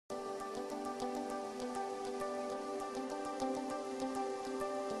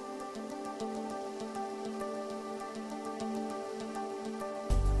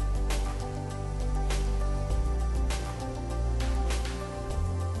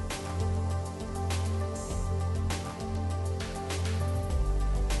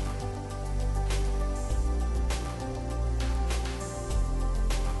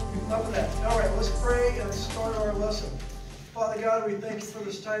Enough of that. All right, let's pray and start our lesson. Father God, we thank you for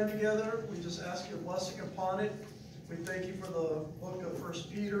this time together. We just ask your blessing upon it. We thank you for the book of 1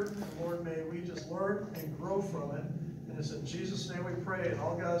 Peter. And Lord, may we just learn and grow from it. And it's in Jesus' name we pray. And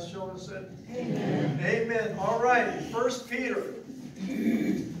all God's children said, Amen. Amen. All right, 1 Peter,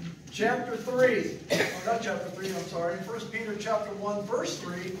 chapter 3. Oh, not chapter 3, I'm sorry. 1 Peter chapter 1, verse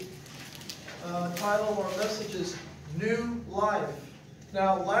 3. Title of our message is New Life.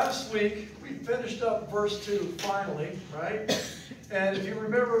 Now, last week, we finished up verse 2 finally, right? And if you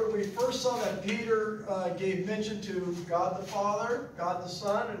remember, we first saw that Peter gave mention to God the Father, God the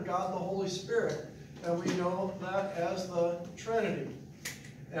Son, and God the Holy Spirit. And we know that as the Trinity.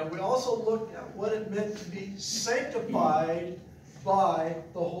 And we also looked at what it meant to be sanctified by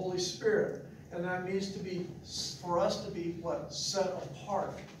the Holy Spirit. And that means to be, for us to be, what? Set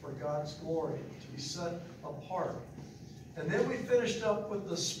apart for God's glory. To be set apart. And then we finished up with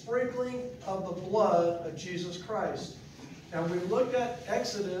the sprinkling of the blood of Jesus Christ. And we looked at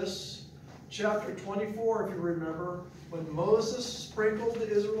Exodus chapter 24, if you remember, when Moses sprinkled the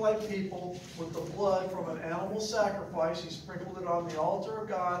Israelite people with the blood from an animal sacrifice. He sprinkled it on the altar of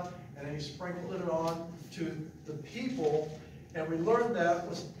God, and then he sprinkled it on to the people. And we learned that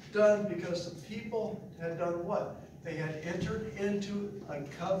was done because the people had done what? They had entered into a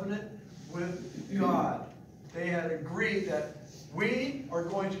covenant with God. They had agreed that we are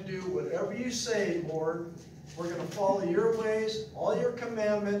going to do whatever you say, Lord. We're going to follow your ways, all your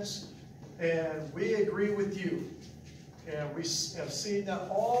commandments, and we agree with you. And we have seen that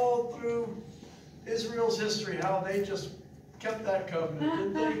all through Israel's history, how they just kept that covenant,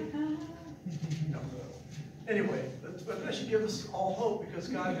 didn't they? No. Anyway, but that should give us all hope because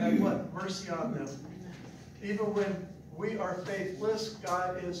God had what? Mercy on them. Even when we are faithless,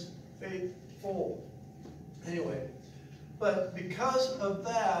 God is faithful. Anyway, but because of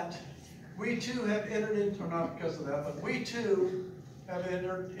that, we too have entered into, or not because of that, but we too have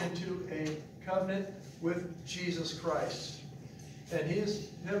entered into a covenant with Jesus Christ. And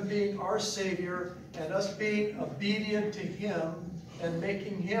Him being our Savior and us being obedient to Him and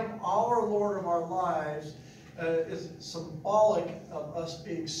making Him our Lord of our lives is symbolic of us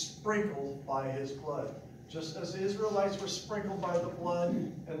being sprinkled by His blood. Just as the Israelites were sprinkled by the blood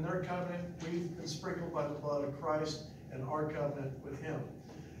in their covenant, we've been sprinkled by the blood of Christ and our covenant with Him.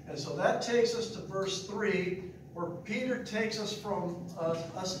 And so that takes us to verse 3, where Peter takes us from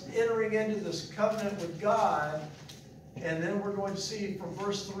us entering into this covenant with God, and then we're going to see from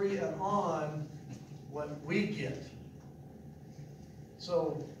verse 3 and on what we get.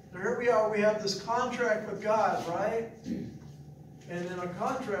 So here we are, we have this contract with God, right? And in a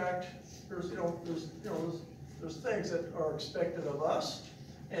contract, there's things that are expected of us,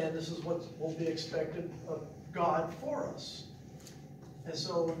 and this is what will be expected of God for us. And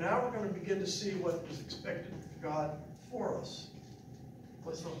so now we're going to begin to see what is expected of God for us.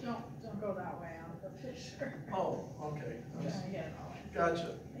 What's the... Don't go that way out of the picture. Oh, okay. Yeah.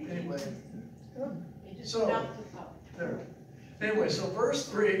 Gotcha. Anyway. So, there. Anyway, so verse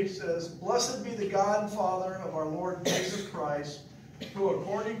 3 says, Blessed be the God and Father of our Lord Jesus Christ, who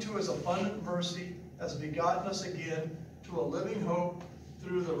according to His abundant mercy has begotten us again to a living hope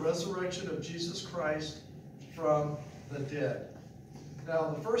through the resurrection of Jesus Christ from the dead. Now,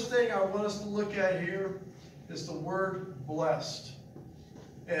 the first thing I want us to look at here is the word blessed.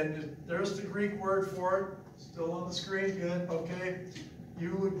 And there's the Greek word for it. Still on the screen. Good. Okay.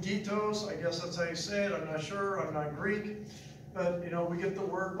 Eulogitos. I guess that's how you say it. I'm not sure. I'm not Greek. But, we get the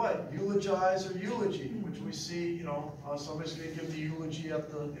word what? Eulogize or eulogy, which we see, somebody's going to give the eulogy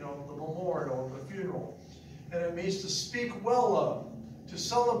at the, the memorial or the funeral. And it means to speak well of, to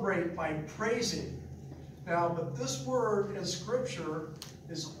celebrate by praising. Now, but this word in Scripture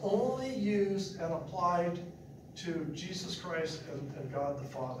is only used and applied to Jesus Christ and God the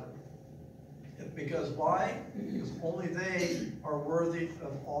Father. Because why? Because only they are worthy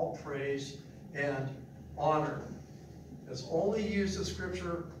of all praise and honor. It's only used in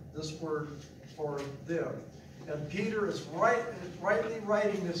Scripture, this word, for them. And Peter is rightly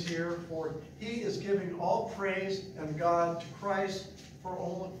writing this here, for he is giving all praise and God to Christ for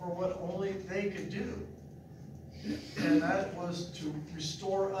what only they could do. And that was to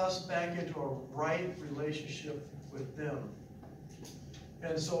restore us back into a right relationship with them.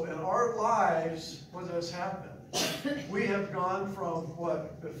 And so in our lives, what has happened? We have gone from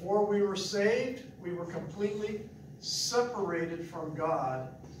what? Before we were saved, we were completely separated from God,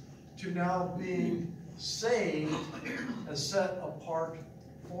 to now being saved and set apart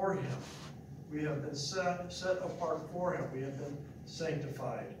for Him. We have been set apart for Him. We have been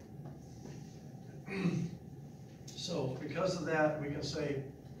sanctified. So because of that, we can say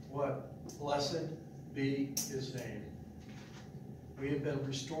what? Blessed be his name. We have been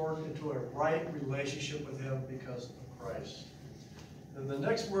restored into a right relationship with him because of Christ. And the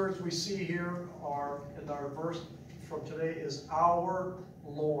next words we see here are in our verse from today is our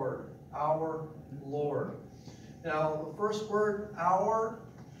Lord. Our Lord. Now, the first word, our,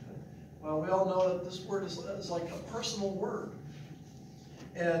 well, we all know that this word is like a personal word.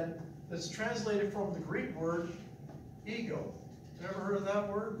 And it's translated from the Greek word ego. You ever heard of that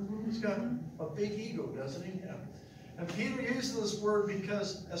word? He's got a big ego, doesn't he? Yeah. And Peter uses this word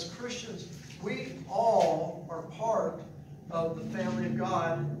because as Christians, we all are part of the family of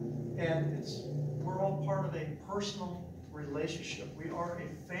God, and we're all part of a personal relationship. We are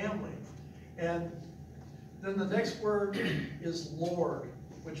a family. And then the next word is Lord,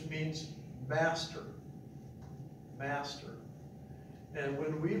 which means master. Master. And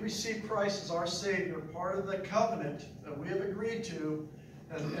when we receive Christ as our Savior, part of the covenant that we have agreed to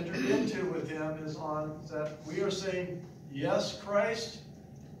and entered into with him is on that we are saying, yes, Christ,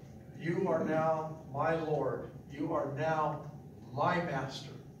 you are now my Lord. You are now my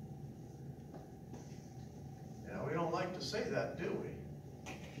master. Yeah, we don't like to say that, do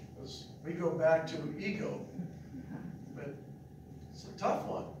we? Because we go back to ego. But it's a tough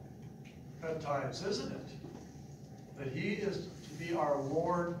one at times, isn't it? That he is to be our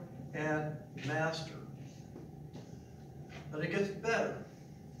Lord and master. But it gets better.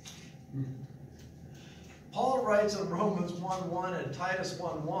 Paul writes in Romans 1:1 and Titus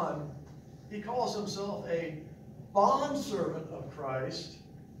 1:1, he calls himself a bondservant of Christ.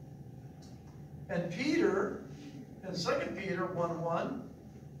 And Peter, in 2 Peter 1:1,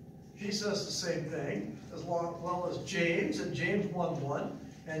 he says the same thing, as well as James in James 1:1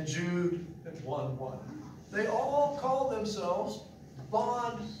 and Jude in 1:1. They all call themselves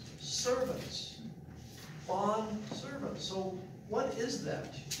bond servants. Bond servants. So what is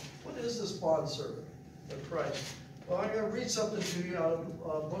that? What is this bond servant of Christ? Well, I'm going to read something to you out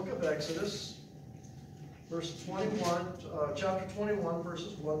of the book of Exodus, verse 21, chapter 21,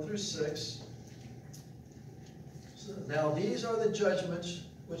 verses 1 through 6. So, now these are the judgments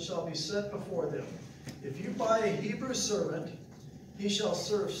which shall be set before them. If you buy a Hebrew servant, he shall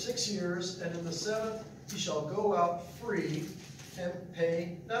serve 6 years, and in the 7th he shall go out free and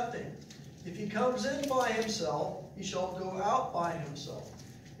pay nothing. If he comes in by himself, he shall go out by himself.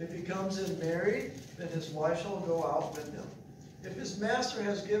 If he comes in married, then his wife shall go out with him. If his master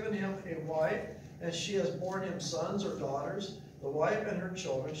has given him a wife, and she has borne him sons or daughters, the wife and her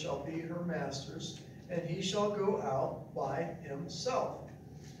children shall be her master's, and he shall go out by himself.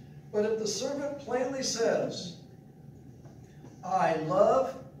 But if the servant plainly says, I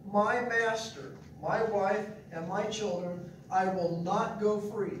love my master, my wife, and my children, I will not go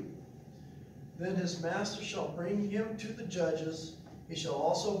free, then his master shall bring him to the judges. He shall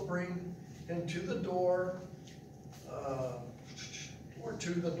also bring him to the door, or to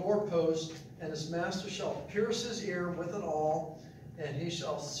the doorpost, and his master shall pierce his ear with an awl, and he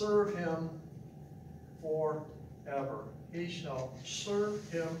shall serve him forever. He shall serve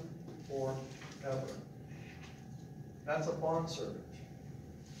him forever. That's a bondservant.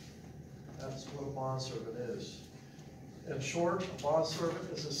 That's what a bondservant is. In short, a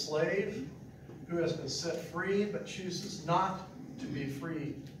bondservant is a slave who has been set free but chooses not to be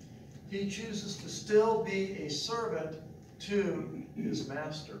free. He chooses to still be a servant to his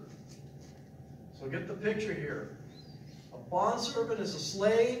master. So get the picture here. A bondservant is a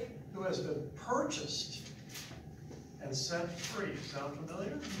slave who has been purchased and set free. Sound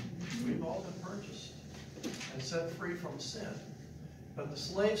familiar? We've all been purchased and set free from sin. But the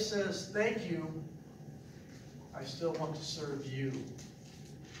slave says, thank you, I still want to serve you.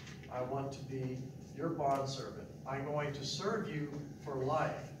 I want to be your bondservant. I'm going to serve you for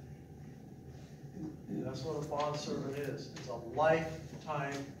life. And that's what a bondservant is. It's a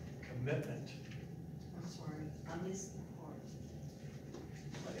lifetime commitment. I'm sorry, I missed the part.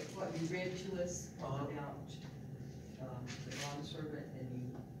 What you read to us about the bondservant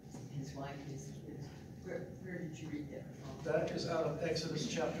and his wife, his kids. Where did you read that from? That is out of Exodus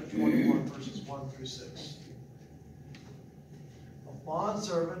chapter 21, verses 1 through 6. A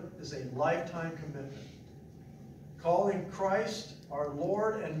bondservant is a lifetime commitment. Calling Christ our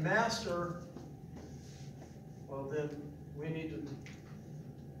Lord and Master, well then we need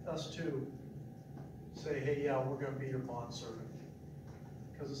to, us too, say, hey, yeah, we're going to be your bondservant.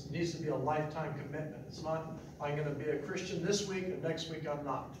 Because it needs to be a lifetime commitment. It's not, I'm going to be a Christian this week and next week I'm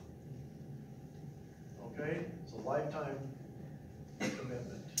not. Okay? It's a lifetime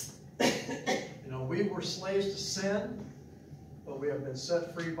commitment. You know, we were slaves to sin, but we have been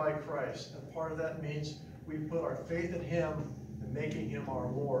set free by Christ. And part of that means we put our faith in Him and and making him our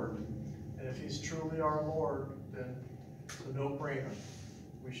Lord. And if he's truly our Lord, then it's a no-brainer.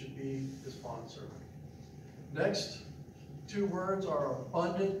 We should be his bondservant. Next two words are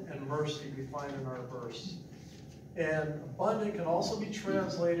abundant and mercy we find in our verse. And abundant can also be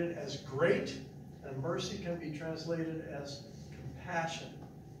translated as great, and mercy can be translated as compassion.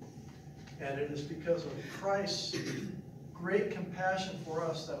 And it is because of Christ's great compassion for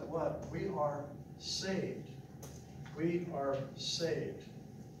us that what? We are saved. We are saved.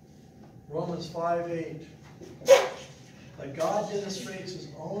 Romans 5:8. That God demonstrates his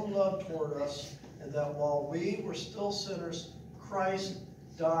own love toward us, and that while we were still sinners, Christ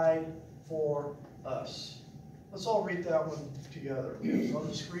died for us. Let's all read that one together. Okay, on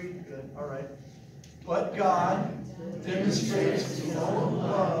the screen? Good. All right. But God demonstrates his own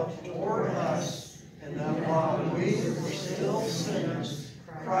love toward us, and that while we were still sinners,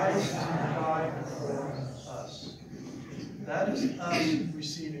 Christ died for us. That is us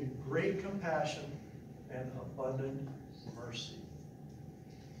receiving great compassion and abundant mercy.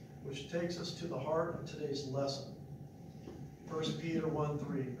 Which takes us to the heart of today's lesson. 1 Peter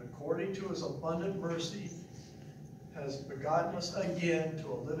 1:3. According to his abundant mercy, has begotten us again to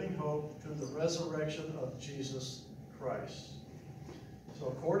a living hope through the resurrection of Jesus Christ. So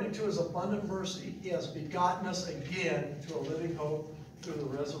according to his abundant mercy, he has begotten us again to a living hope through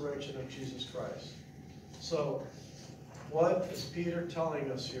the resurrection of Jesus Christ. So, what is Peter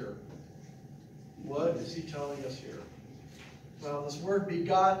telling us here? What is he telling us here? Well, this word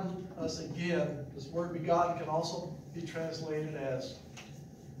begotten us again, this word begotten can also be translated as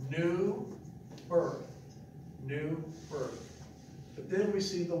new birth. New birth. But then we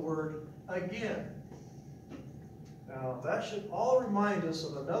see the word again. Now, that should all remind us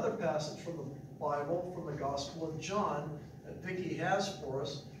of another passage from the Bible, from the Gospel of John, that Vicki has for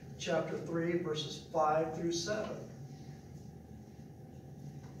us, chapter 3, verses 5 through 7.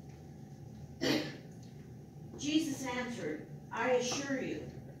 Jesus answered, I assure you,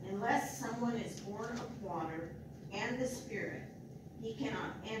 unless someone is born of water and the Spirit, he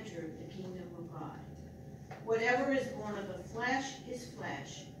cannot enter the kingdom of God. Whatever is born of the flesh is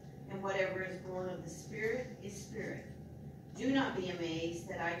flesh, and whatever is born of the Spirit is spirit. Do not be amazed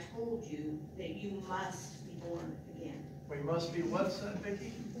that I told you that you must be born again. We must be, what's that,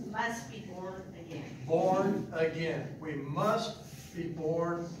 Vicki? Must be born again. Born again. We must be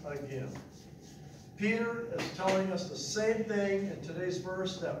born again. Peter is telling us the same thing in today's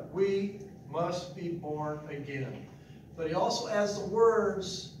verse, that we must be born again. But he also adds the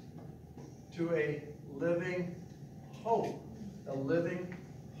words to a living hope. A living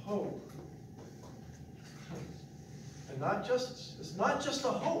hope. And it's not just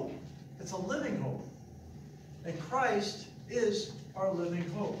a hope, it's a living hope. And Christ is our living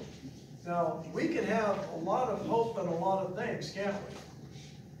hope. Now, we can have a lot of hope in a lot of things, can't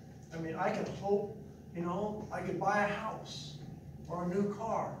we? I mean, I can hope, I could buy a house or a new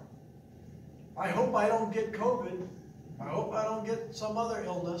car. I hope I don't get COVID. I hope I don't get some other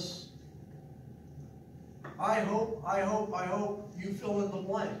illness. I hope, you fill in the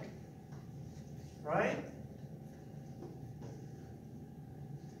blank. Right?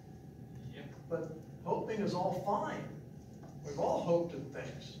 Yep. But hoping is all fine. We've all hoped in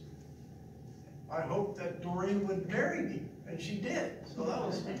things. I hoped that Doreen would marry me, and she did. So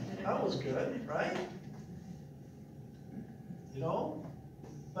that was good, right?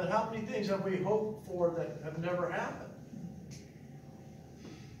 But how many things have we hoped for that have never happened?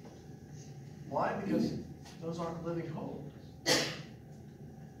 Why? Because those aren't living hope.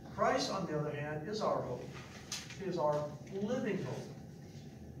 Christ, on the other hand, is our hope. He is our living hope.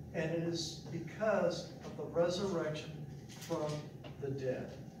 And it is because of the resurrection from the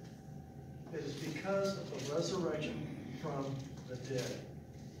dead. It is because of the resurrection from the dead.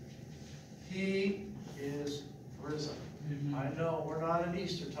 He is risen. I know we're not in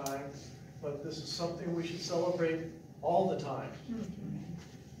Easter time, but this is something we should celebrate all the time.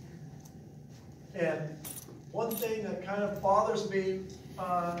 And one thing that kind of bothers me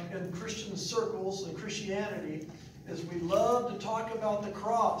in Christian circles and Christianity is we love to talk about the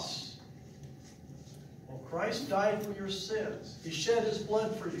cross. Well, Christ died for your sins. He shed his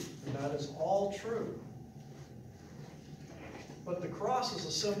blood for you, and that is all true. But the cross is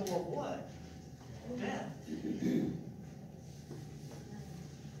a symbol of what? Death.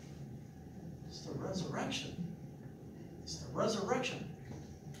 It's the resurrection. It's the resurrection.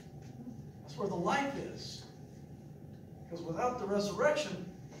 That's where the life is. Because without the resurrection,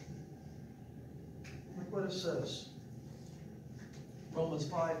 look what it says. Romans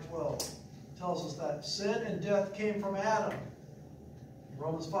 5:12 tells us that sin and death came from Adam.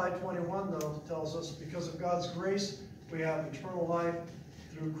 Romans 5:21, though, tells us because of God's grace we have eternal life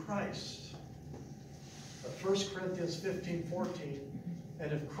through Christ. But 1 Corinthians 15:14,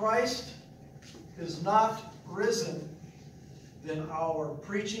 and if Christ is not risen, then our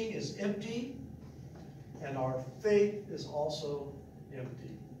preaching is empty, and our faith is also empty.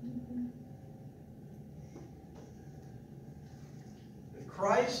 If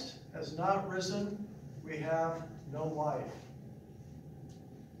Christ has not risen, we have no life.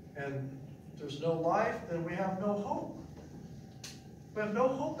 And if there's no life, then we have no hope. We have no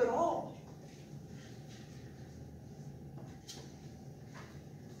hope at all.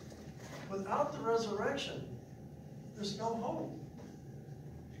 Without the resurrection, there's no hope.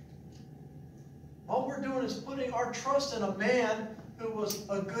 All we're doing is putting our trust in a man who was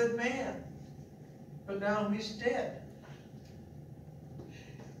a good man, but now he's dead.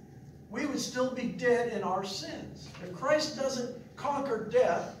 We would still be dead in our sins. If Christ doesn't conquer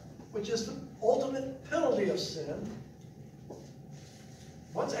death, which is the ultimate penalty of sin,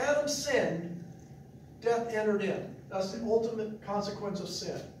 once Adam sinned, death entered in. That's the ultimate consequence of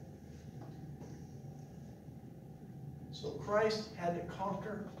sin. So Christ had to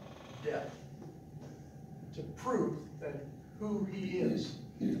conquer death to prove that who he is,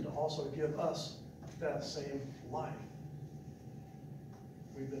 and to also give us that same life.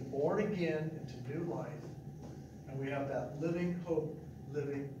 We've been born again into new life, and we have that living hope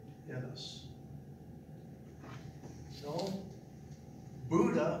living in us. No,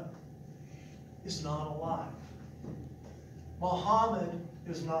 Buddha is not alive. Muhammad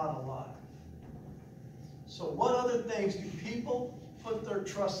is not alive. So what other things do people put their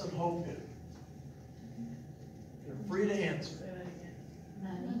trust and hope in? You're free to answer.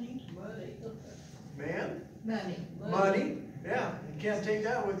 Money. Man? Money. Money? Yeah, you can't take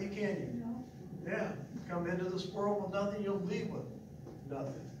that with you, can you? No. Yeah, come into this world with nothing, you'll leave with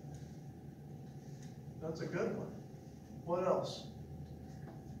nothing. That's a good one. What else?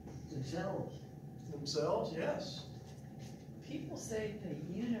 Themselves. Themselves? Yes. People say the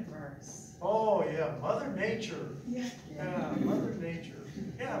universe. Oh, yeah, Mother Nature. Yeah. Yeah, Mother Nature.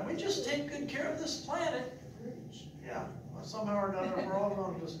 Yeah, we just take good care of this planet. Yeah, well, somehow or another, we're all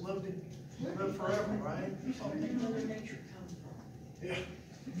going to just live forever, right? Where did Mother Nature come from? Yeah.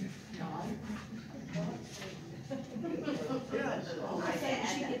 God. Yes. I think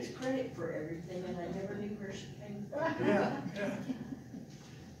she gets credit for everything, and I never knew where she came from. Yeah, yeah.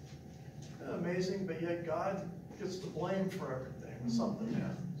 Isn't that amazing, but yet God gets the blame for everything when something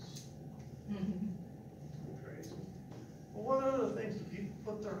happens. Crazy. Well, what other things do people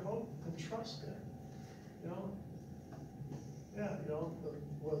put their hope and trust in? You know? Yeah, you know,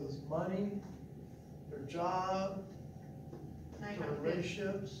 whether it's money, their job, My their hope is,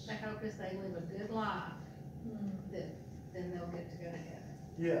 relationships. my hope is they live a good life, that then they'll get to go to heaven.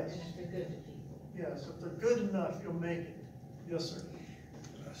 Yes, And if they're good to people. yes, if they're good enough, you'll make it. Yes, sir.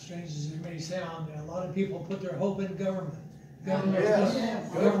 Strange as it may sound, a lot of people put their hope in government.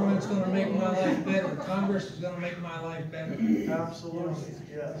 Yes. Government's gonna make my life better, Congress is gonna make my life better. Absolutely,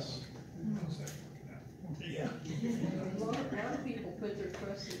 yes. Yeah. A lot of people put their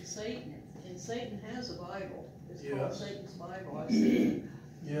trust in Satan, and Satan has a Bible. It's called Yes. Satan's Bible. I see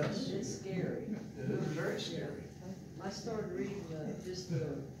Yes. it. It's scary. It is very scary. I started reading just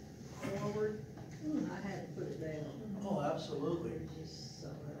the forward, and I had to put it down. Oh, absolutely, It's just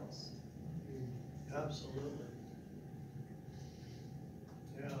something else. absolutely.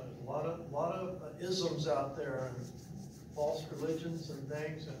 Yeah, there's a lot of isms out there and false religions and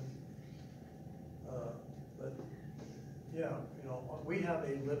things, and but yeah, you know, we have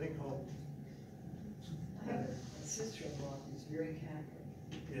a living hope. I have a sister-in-law who's very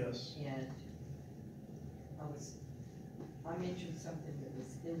Catholic, Yes. and I mentioned something that was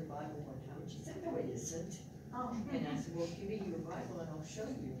in the Bible one time, and she said, no, it isn't. Oh. And I said, well, give me your Bible and I'll show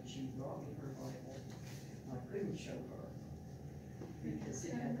you, and she brought me her Bible. I couldn't show her, because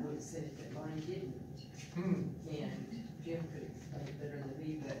it had books in it that mine didn't. Hmm. And Jim could explain it better than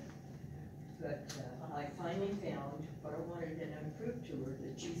me, but I finally found what I wanted, and I proved to her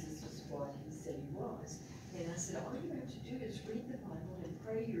that Jesus was what he said he was. And I said, all you have to do is read the Bible and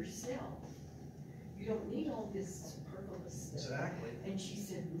pray yourself. You don't need all this superfluous stuff. Exactly. And she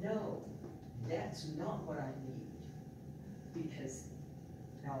said, no, that's not what I need. Because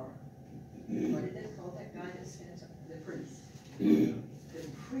what did they call that guy that stands up? The priest. The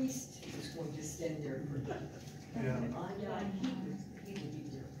priest is going to stand there for me. Yeah. When I die, he will be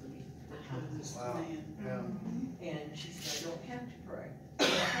there for me. Wow. Yeah. And she said, I don't have to pray. I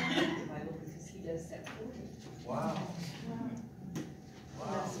have to read the Bible because he does that for me. Wow. And I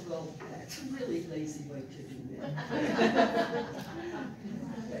Wow. said, well, that's a really lazy way to do it.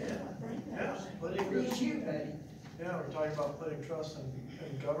 Yeah. Putting Read you, buddy. Yeah, we're talking about putting trust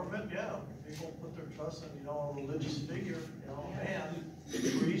in government, yeah, people put their trust in, a religious figure, a man,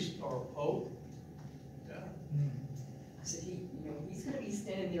 priest or pope, yeah. I said, he's gonna be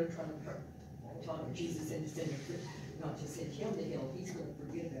standing there trying to talk to Jesus and send him, not just send him to hell, he's gonna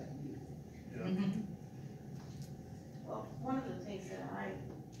forget about you. Yeah. Well, one of the things that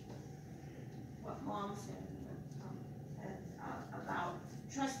what Mom said, about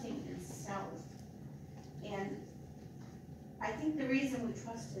trusting in self. And I think the reason we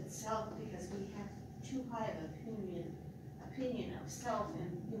trust in self because we have too high of opinion of self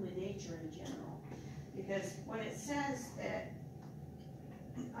and human nature in general. Because when it says that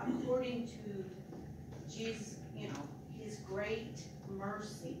according to Jesus, his great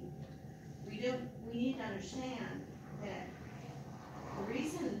mercy, we need to understand that the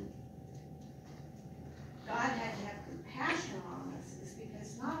reason God had to have compassion on us is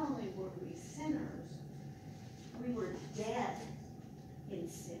because not only were we sinners, we were dead in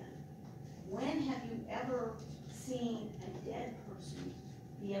sin. When have you ever seen a dead person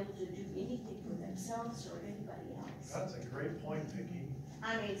be able to do anything for themselves or anybody else? That's a great point, Vicki.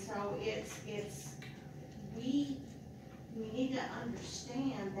 I mean, so we need to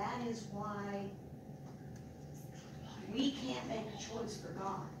understand that is why we can't make a choice for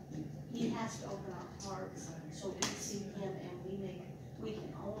God. He has to open our hearts so we see him and we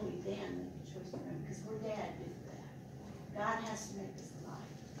can only then make a choice for him because we're dead before that. God has to make us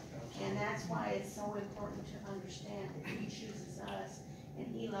alive. And that's why it's so important to understand that he chooses us and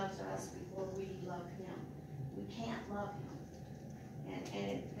he loves us before we love him. We can't love him.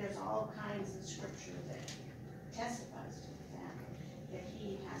 And there's all kinds of scripture that testifies to that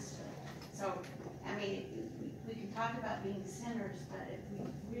he has to. So, I mean, we can talk about being sinners, but if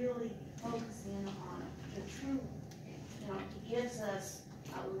we really focus in on the truth, he gives us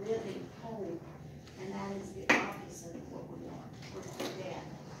a living hope, and that is the opposite of what we are. We're dead,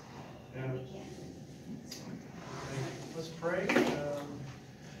 and we can't do it. Let's pray.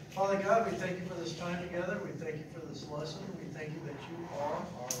 Father God, we thank you for this time together. We thank you for this lesson. We thank you that you are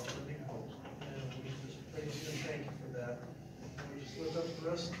our living hope. And we just praise you and thank you for that. And we just lift up the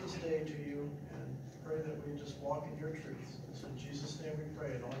rest of this day to you and pray that we just walk in your truth. It's in Jesus' name we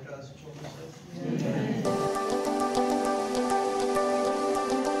pray. And all God's children